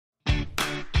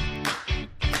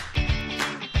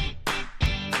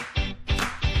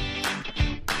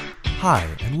Hi,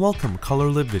 and welcome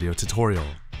colorlib video tutorial.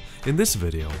 In this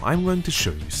video, I'm going to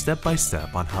show you step by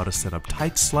step on how to set up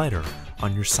Tyche slider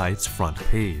on your site's front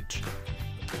page.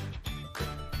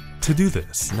 To do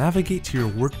this, navigate to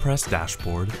your WordPress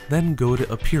dashboard, then go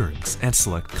to Appearance and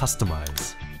select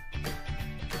Customize.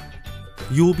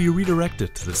 You will be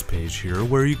redirected to this page here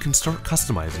where you can start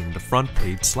customizing the front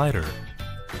page slider.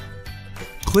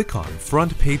 Click on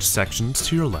Front Page Sections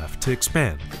to your left to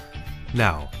expand.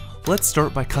 Now, let's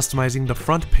start by customizing the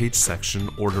front page section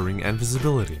ordering and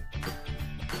visibility.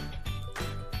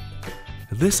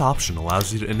 This option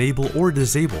allows you to enable or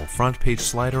disable front page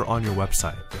slider on your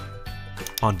website.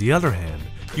 On the other hand,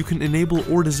 you can enable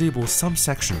or disable some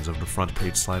sections of the front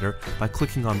page slider by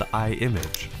clicking on the eye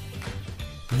image.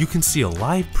 You can see a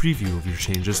live preview of your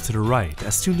changes to the right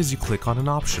as soon as you click on an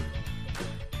option.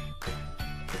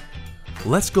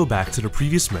 Let's go back to the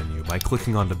previous menu by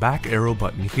clicking on the back arrow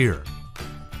button here.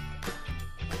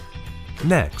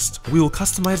 Next, we will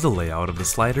customize the layout of the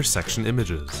slider section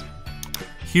images.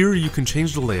 Here you can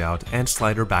change the layout and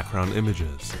slider background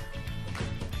images.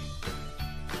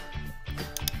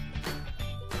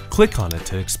 Click on it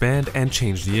to expand and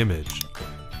change the image.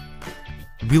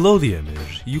 Below the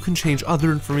image, you can change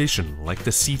other information like the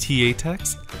CTA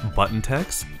text, button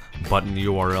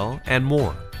URL, and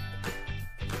more.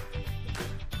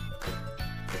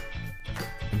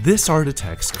 This are the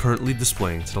text currently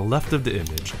displaying to the left of the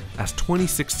image as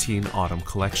 2016 Autumn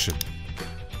Collection.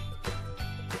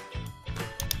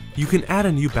 You can add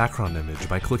a new background image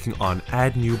by clicking on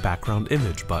Add New Background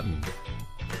Image button.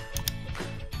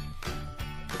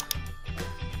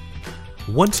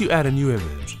 Once you add a new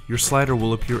image, your slider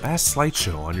will appear as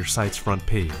slideshow on your site's front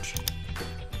page.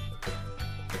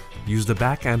 Use the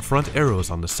back and front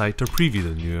arrows on the site to preview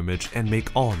the new image and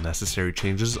make all necessary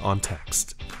changes on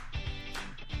text.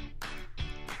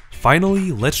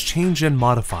 Finally, let's change and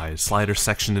modify slider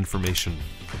section information.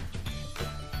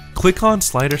 Click on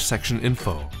Slider Section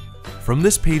Info. From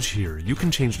this page here, you can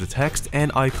change the text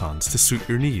and icons to suit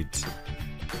your needs.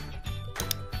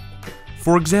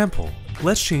 For example,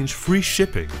 let's change free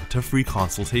shipping to free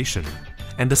consultation,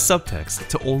 and the subtext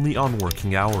to only on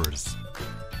working hours.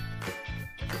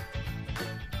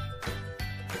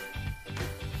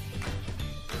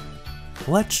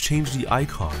 Let's change the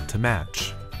icon to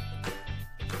match.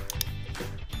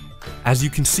 As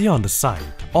you can see on the site,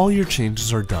 all your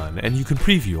changes are done and you can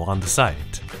preview on the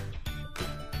site.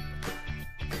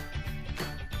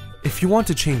 If you want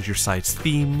to change your site's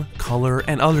theme, color,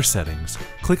 and other settings,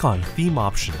 click on Theme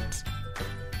Options.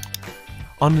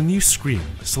 On the new screen,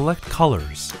 select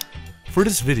Colors. For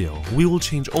this video, we will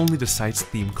change only the site's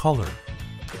theme color.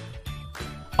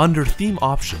 Under Theme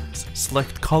Options,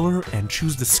 select Color and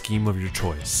choose the scheme of your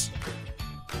choice.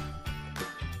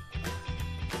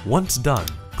 Once done,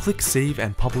 click Save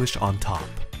and Publish on top.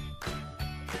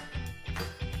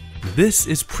 This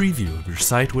is preview of your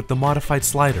site with the modified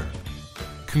slider.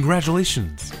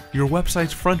 Congratulations! Your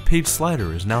website's front page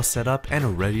slider is now set up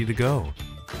and ready to go.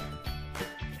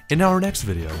 In our next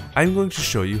video, I'm going to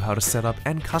show you how to set up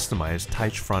and customize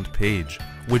Tyche front page,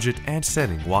 widget, and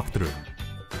setting walkthrough.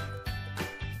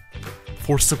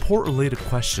 For support-related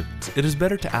questions, it is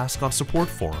better to ask on support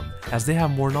forum as they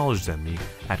have more knowledge than me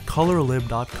at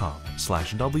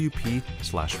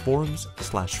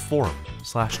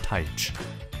colorlib.com/wp/forums/forum/Tyche.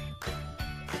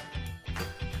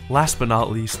 Last but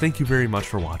not least, thank you very much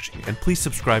for watching, and please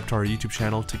subscribe to our YouTube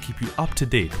channel to keep you up to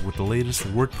date with the latest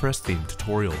WordPress theme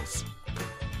tutorials.